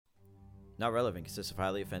Not relevant consists of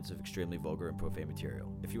highly offensive, extremely vulgar, and profane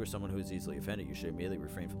material. If you are someone who is easily offended, you should immediately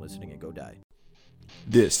refrain from listening and go die.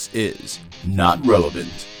 This is Not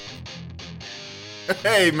Relevant.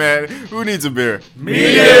 Hey man, who needs a beer?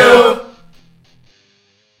 Me too!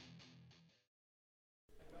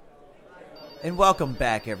 And welcome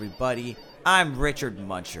back, everybody. I'm Richard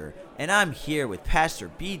Muncher, and I'm here with Pastor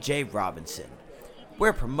B.J. Robinson.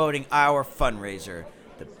 We're promoting our fundraiser,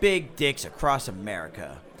 the Big Dicks Across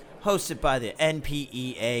America, hosted by the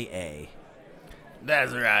NPEAA.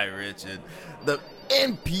 That's right, Richard. The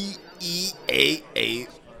NPEAA,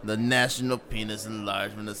 the National Penis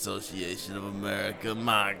Enlargement Association of America.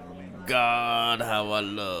 My God, how I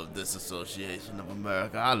love this Association of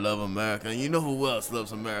America. I love America. And you know who else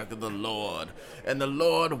loves America? The Lord. And the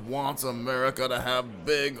Lord wants America to have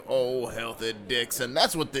big, old, healthy dicks. And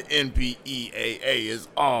that's what the NPEAA is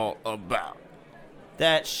all about.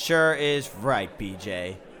 That sure is right,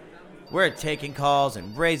 BJ. We're taking calls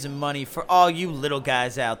and raising money for all you little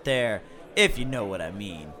guys out there, if you know what I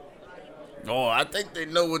mean. Oh, I think they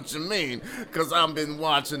know what you mean, because I've been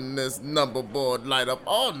watching this number board light up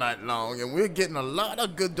all night long, and we're getting a lot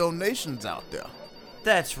of good donations out there.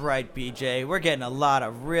 That's right, BJ. We're getting a lot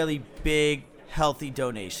of really big, healthy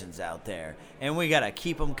donations out there, and we gotta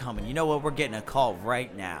keep them coming. You know what? We're getting a call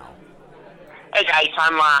right now. Hey guys,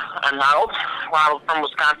 I'm Ronald from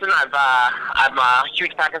Wisconsin. I'm a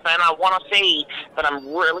huge Packer fan. I want to say that I'm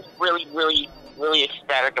really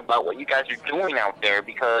ecstatic about what you guys are doing out there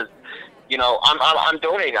because, you know, I'm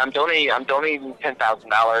donating. I'm donating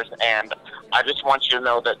 $10,000, and I just want you to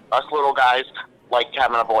know that us little guys like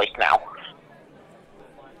having a voice now.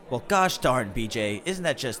 Well, gosh darn, BJ, isn't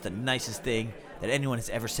that just the nicest thing that anyone has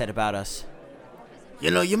ever said about us? You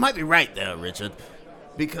know, you might be right there, Richard,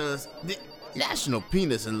 because the National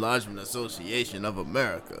Penis Enlargement Association of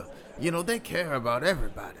America, you know, they care about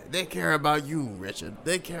everybody. They care about you, Richard.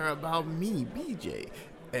 They care about me, BJ.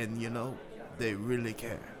 And, you know, they really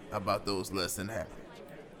care about those less than average.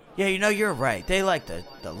 Yeah, you know, you're right. They like the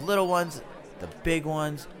little ones, the big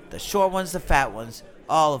ones, the short ones, the fat ones,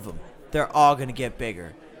 all of them. They're all going to get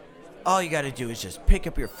bigger. All you got to do is just pick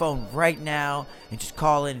up your phone right now and just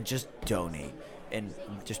call in and just donate. And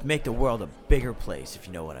just make the world a bigger place, if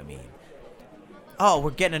you know what I mean. Oh,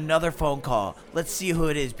 we're getting another phone call. Let's see who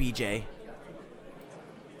it is, BJ.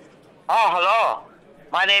 Oh, hello.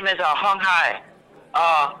 My name is Hung Hai.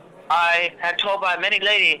 I have told by many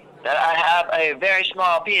ladies that I have a very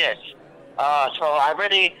small penis. So I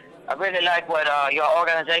really like what your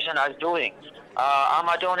organization is doing. I'm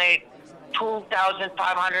gonna donate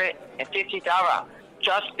 $2,550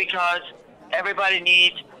 just because everybody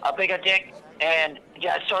needs a bigger dick, and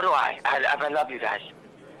yeah, so do I. I love you guys.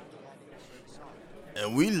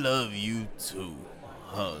 And we love you too,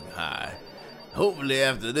 Hung High. Hopefully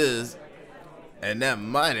after this, and that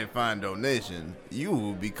mighty fine donation, you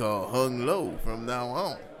will be called Hung Low from now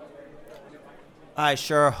on. I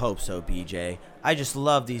sure hope so, BJ. I just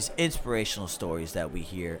love these inspirational stories that we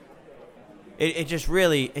hear. It just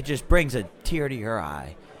brings a tear to your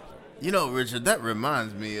eye. You know, Richard, that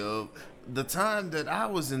reminds me of the time that I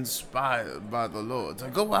was inspired by the Lord to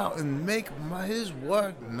go out and make his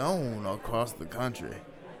work known across the country.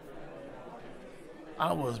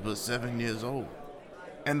 I was but 7 years old,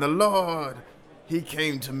 and the Lord, he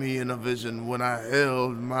came to me in a vision when I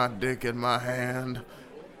held my dick in my hand,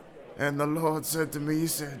 and the Lord said to me, he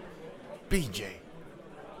said, BJ,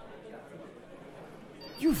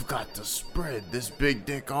 you've got to spread this big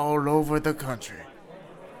dick all over the country.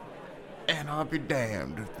 And I'll be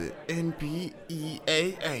damned if the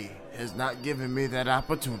NPEAA has not given me that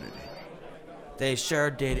opportunity. They sure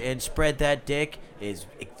did, and spread that dick is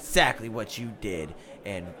exactly what you did.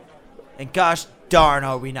 And gosh darn,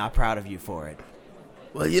 are we not proud of you for it.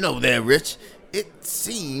 Well, you know there, Rich, it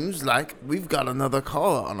seems like we've got another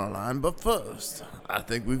caller on the line, but first, I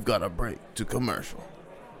think we've got a break to commercial.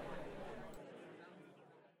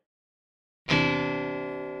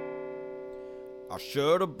 I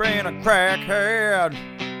should have been a crackhead.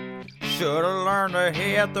 Should have learned to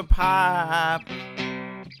hit the pipe.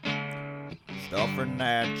 Stuffing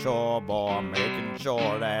that chore boy, making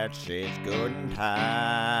sure that shit's good and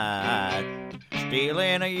tight.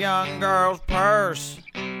 Stealing a young girl's purse.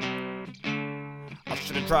 I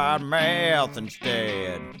should have tried meth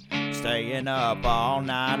instead. Staying up all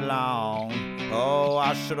night long. Oh,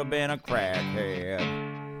 I should have been a crackhead.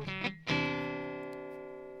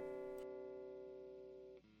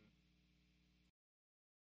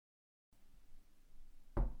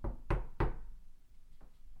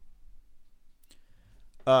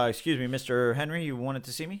 Excuse me, Mr. Henry, you wanted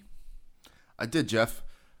to see me? I did, Jeff.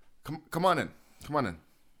 Come on in. Come on in.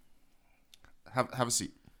 have a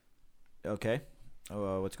seat. Okay.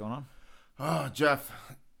 What's going on? Jeff.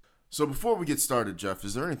 So before we get started, Jeff,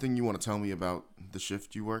 is there anything you want to tell me about the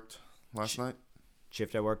shift you worked last night?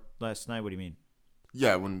 Shift I worked last night? What do you mean?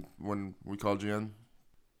 Yeah, when we called you in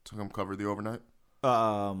to come cover the overnight.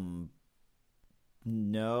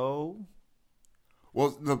 No.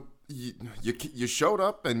 Well, you showed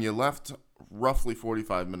up and you left roughly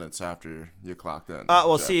 45 minutes after you clocked in.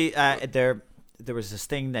 Well, Jeff. see, there was this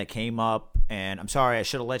thing that came up, and I'm sorry, I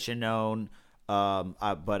should have let you know.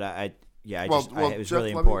 But it was Jeff,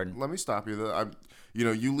 really important. Let me stop you.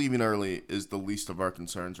 You leaving early is the least of our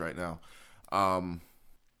concerns right now.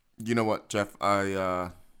 You know what, Jeff?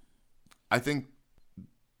 I think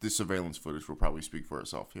the surveillance footage will probably speak for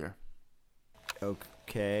itself here.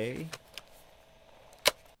 Okay.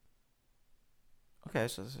 Okay,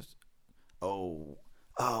 so this is... Oh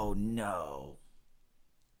no.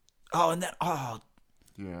 Oh, and then... Oh.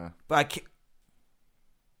 Yeah. But I can't...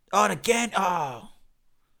 Oh, and again... Oh,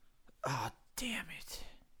 damn it.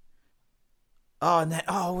 Oh, and then...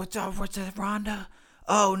 Oh, what's that, Rhonda?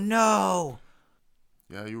 Oh, no.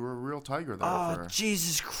 Yeah, you were a real tiger there Oh,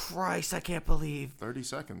 Jesus Christ, I can't believe... 30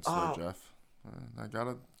 seconds Oh. there, Jeff. I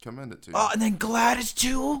gotta commend it to you. Oh, and then Gladys,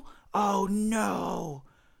 too? Oh, no.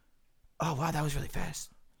 Oh, wow, that was really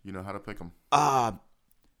fast. You know how to pick them. Damn.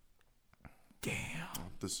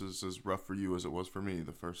 This is as rough for you as it was for me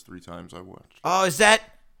the first 3 times I watched. Oh, is that...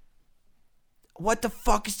 What the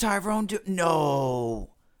fuck is Tyrone doing?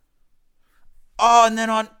 No. Oh, and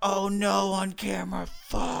then on... Oh, no, on camera.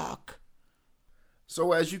 Fuck.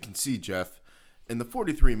 So as you can see, Jeff, in the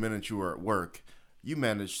 43 minutes you were at work, you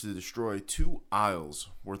managed to destroy 2 aisles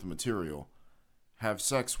worth of material, have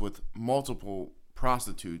sex with multiple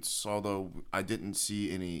prostitutes, although I didn't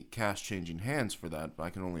see any cash-changing hands for that, but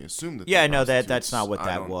I can only assume that... Yeah, no, that's not what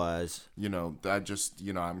that was.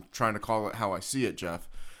 I'm trying to call it how I see it, Jeff.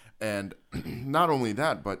 And not only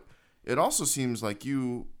that, but it also seems like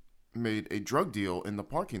you made a drug deal in the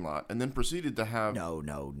parking lot and then proceeded to have... No.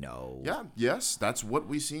 Yeah, yes, that's what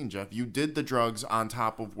we seen, Jeff. You did the drugs on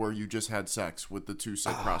top of where you just had sex with the 2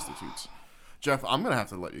 said prostitutes. Jeff, I'm going to have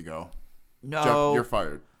to let you go. No. Jeff, you're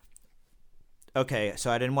fired. Okay, so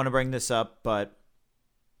I didn't want to bring this up, but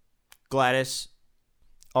Gladys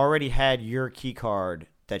already had your key card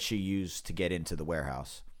that she used to get into the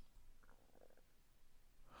warehouse.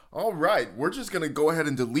 All right, we're just going to go ahead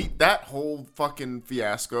and delete that whole fucking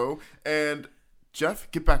fiasco. And, Jeff,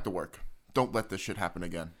 get back to work. Don't let this shit happen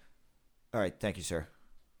again. All right, thank you, sir.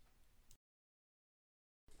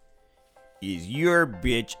 Is your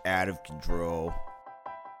bitch out of control?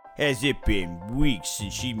 Has it been weeks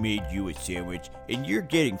since she made you a sandwich and you're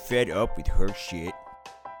getting fed up with her shit?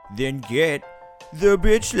 Then get the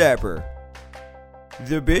Bitch Slapper.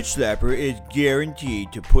 The Bitch Slapper is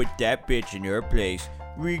guaranteed to put that bitch in her place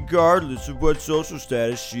regardless of what social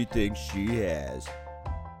status she thinks she has.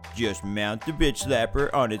 Just mount the Bitch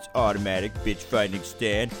Slapper on its automatic bitch finding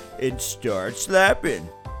stand and start slapping.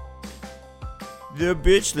 The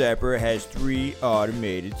Bitch Slapper has 3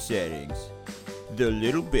 automated settings. The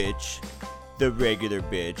little bitch, the regular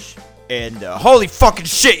bitch, and the holy fucking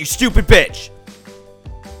shit, you stupid bitch!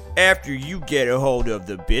 After you get a hold of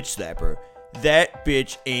the Bitch Slapper, that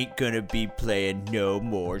bitch ain't gonna be playing no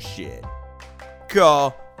more shit.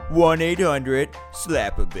 Call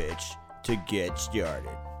 1-800-SLAP-A-BITCH to get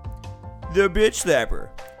started. The Bitch Slapper,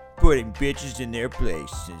 putting bitches in their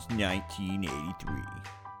place since 1983.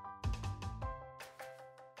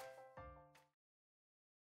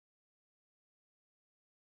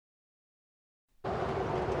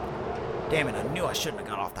 Damn it, I knew I shouldn't have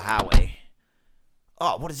got off the highway.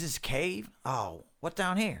 Oh, what is this, cave? Oh, what's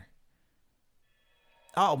down here?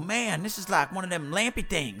 Oh, man, this is like one of them lampy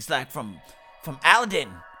things, like from Aladdin.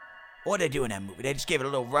 What did they do in that movie? They just gave it a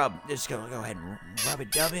little rub. They're just gonna go ahead and rub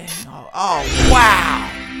it dub in. Oh, wow!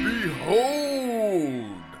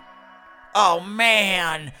 Behold! Oh,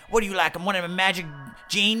 man! What are you like, one of them magic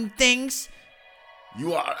gene things?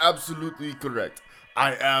 You are absolutely correct.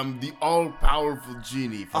 I am the all-powerful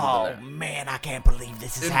genie from the Oh, land. man, I can't believe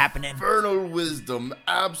this is happening. Infernal wisdom,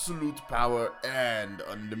 absolute power, and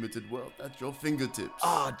unlimited wealth at your fingertips.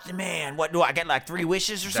 Oh, man, what do I get, like 3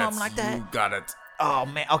 wishes or something like that? You got it. Oh,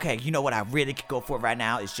 man, okay, you know what I really could go for right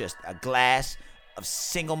now is just a glass of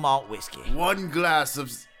single malt whiskey. 1 glass of...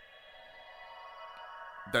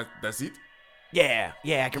 That's it? Yeah,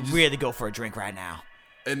 I could really go for a drink right now.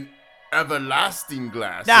 An everlasting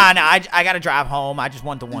glass. Nah, I gotta drive home. I just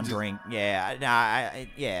want the one drink.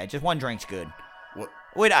 Yeah, just one drink's good. What?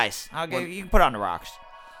 With ice. You can put it on the rocks.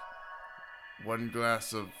 1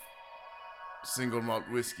 glass of single malt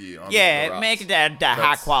whiskey on the Yeah, rocks. make it that high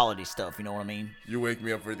That's- quality stuff. You know what I mean? You wake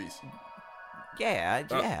me up for these. Yeah,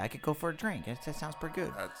 I could go for a drink. That sounds pretty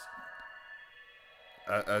good. That's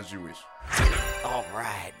as you wish. All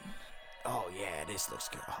right. Oh yeah, this looks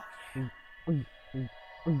good.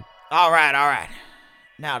 Oh yeah. All right.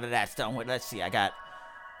 Now that that's done with, let's see. I got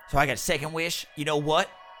a second wish. You know what?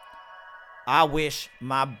 I wish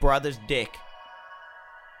my brother's dick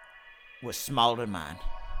was smaller than mine.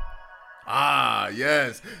 Ah,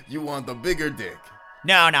 yes. You want the bigger dick.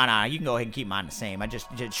 No. You can go ahead and keep mine the same. I just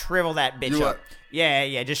shrivel that bitch You up. are-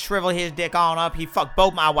 Yeah. Just shrivel his dick on up. He fucked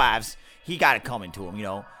both my wives. He got it coming to him. You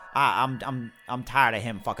know. I'm tired of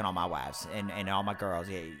him fucking all my wives and all my girls.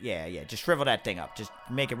 Yeah. Just shrivel that thing up. Just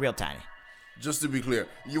make it real tiny. Just to be clear,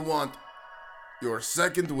 you want your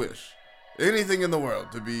second wish, anything in the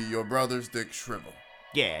world, to be your brother's dick shrivel.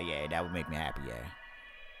 Yeah. That would make me happy. Yeah.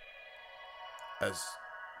 As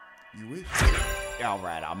you wish. All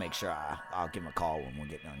right, I'll make sure I'll give him a call when we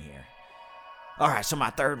get done here. All right, so my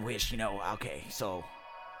third wish, okay, so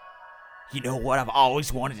what I've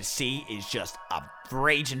always wanted to see is just a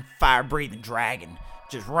raging, fire-breathing dragon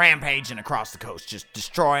just rampaging across the coast, just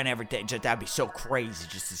destroying everything. Just that'd be so crazy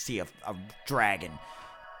just to see a dragon.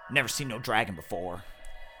 Never seen no dragon before.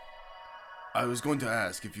 I was going to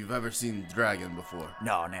ask if you've ever seen dragon before.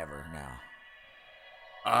 No, never,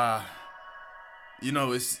 no.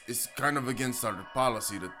 It's kind of against our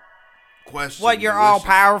policy to question. What, you're the all wishes.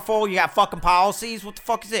 powerful? You got fucking policies? What the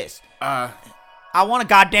fuck is this? Uh, I want a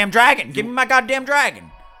goddamn dragon. Give me my goddamn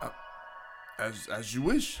dragon. as you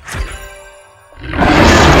wish.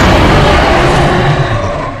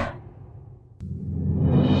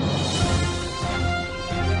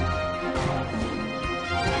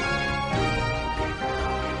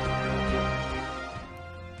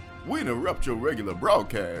 We interrupt your regular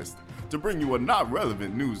broadcast to bring you a not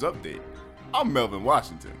relevant news update. I'm Melvin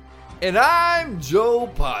Washington. And I'm Joe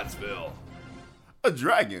Pottsville. A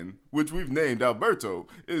dragon, which we've named Alberto,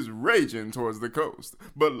 is raging towards the coast.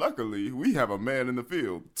 But luckily, we have a man in the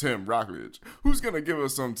field, Tim Rockledge, who's going to give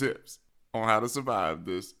us some tips on how to survive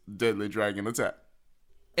this deadly dragon attack.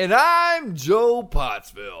 And I'm Joe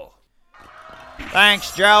Pottsville.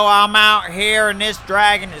 Thanks, Joe. I'm out here, and this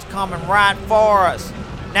dragon is coming right for us.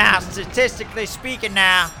 Now, statistically speaking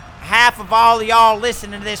now, half of all of y'all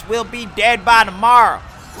listening to this will be dead by tomorrow.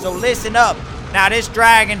 So listen up. Now, this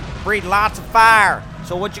dragon breathes lots of fire.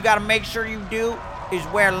 So what you got to make sure you do is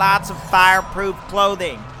wear lots of fireproof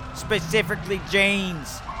clothing, specifically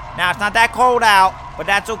jeans. Now, it's not that cold out, but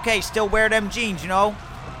that's okay. Still wear them jeans, All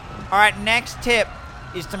right, next tip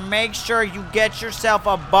is to make sure you get yourself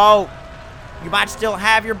a boat. You might still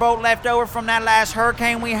have your boat left over from that last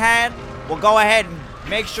hurricane we had. Well, go ahead and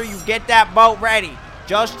make sure you get that boat ready,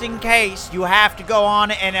 just in case you have to go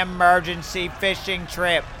on an emergency fishing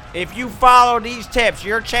trip. If you follow these tips,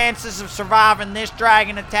 your chances of surviving this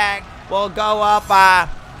dragon attack will go up by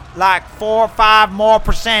like 4 or 5 more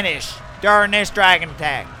percentage during this dragon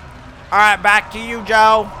attack. All right, back to you,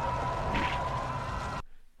 Joe.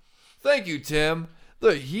 Thank you, Tim.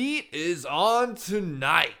 The heat is on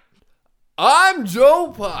tonight. I'm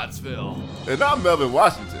Joe Pottsville. And I'm Melvin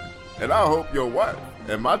Washington, and I hope your wife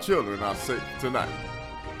and my children are safe tonight.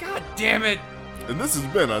 God damn it. And this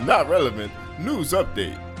has been a not relevant news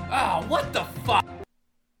update. Oh, what the fuck?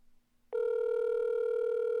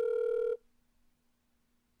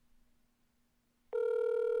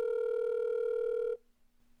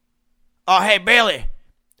 Oh, hey, Bailey.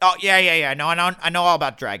 Oh, yeah. No, I know all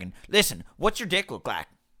about dragon. Listen, what's your dick look like?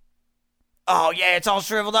 Oh, yeah, it's all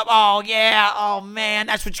shriveled up. Oh, yeah. Oh, man,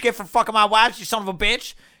 that's what you get for fucking my wife, you son of a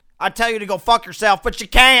bitch. I tell you to go fuck yourself, but you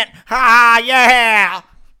can't. Ha, yeah.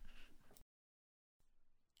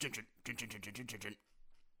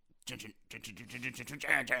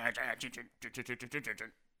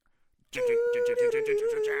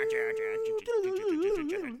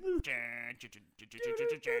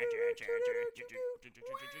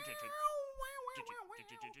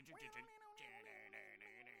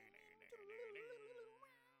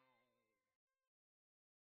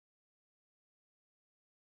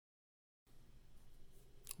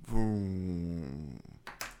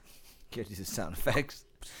 Can you do the sound effects?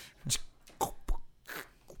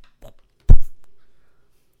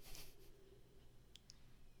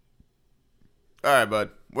 All right, bud.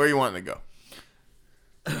 Where you wanting to go?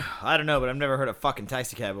 I don't know, but I've never heard a fucking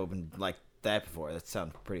taxi cab open like that before. That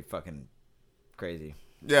sounds pretty fucking crazy.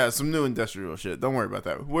 Yeah, some new industrial shit. Don't worry about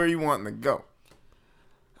that. Where you wanting to go?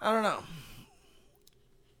 I don't know.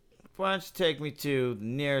 Why don't you take me to the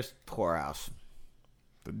nearest whorehouse?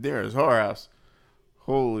 The nearest whorehouse.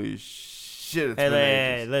 Holy shit. shit. It's Hey, been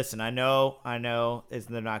hey, ages. listen, I know,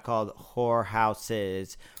 they're not called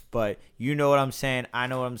whorehouses, but you know what I'm saying. I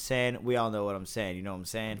know what I'm saying. We all know what I'm saying. You know what I'm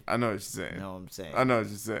saying? I know what you're saying. You know what I'm saying? I know what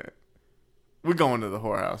you're saying. We're going to the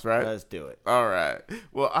whorehouse, right? Let's do it. All right.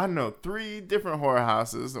 Well, I know 3 different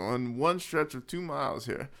whorehouses on one stretch of 2 miles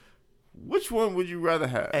here. Which one would you rather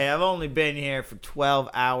have? Hey, I've only been here for 12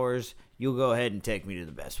 hours. You go ahead and take me to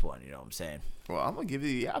the best one. You know what I'm saying? Well, I'm going to give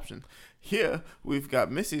you the option. Here, we've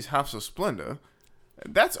got Missy's House of Splendor.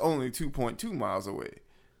 That's only 2.2 miles away.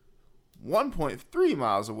 1.3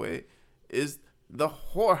 miles away is the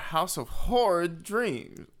Whorehouse of Horrid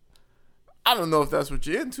Dreams. I don't know if that's what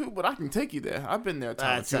you're into, but I can take you there. I've been there a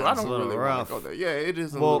time That or two. I sounds a don't little really want rough. to go there. Yeah, it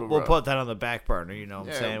is a We'll little rough. put that on the back burner. You know what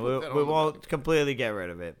I'm Yeah, saying? we'll put that We on the won't completely get rid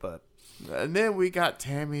of it, but And then we got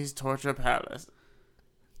Tammy's Torture Palace,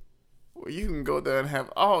 where you can go there and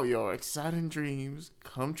have all your exciting dreams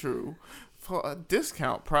come true for a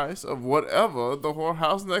discount price of whatever the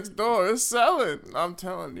whorehouse next door is selling. I'm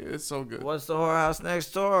telling you, it's so good. what's the whorehouse next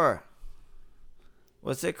door?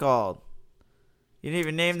 What's it called? You didn't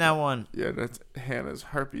even name that one. Yeah, that's Hannah's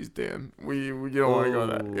herpes den. We you don't want to go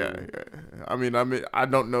there. Yeah. I mean, I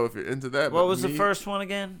don't know if you're into that. What but was the me- first one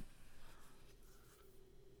again?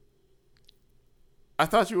 I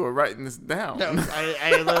thought you were writing this down.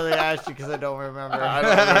 I literally asked you because I don't remember. I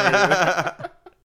don't remember.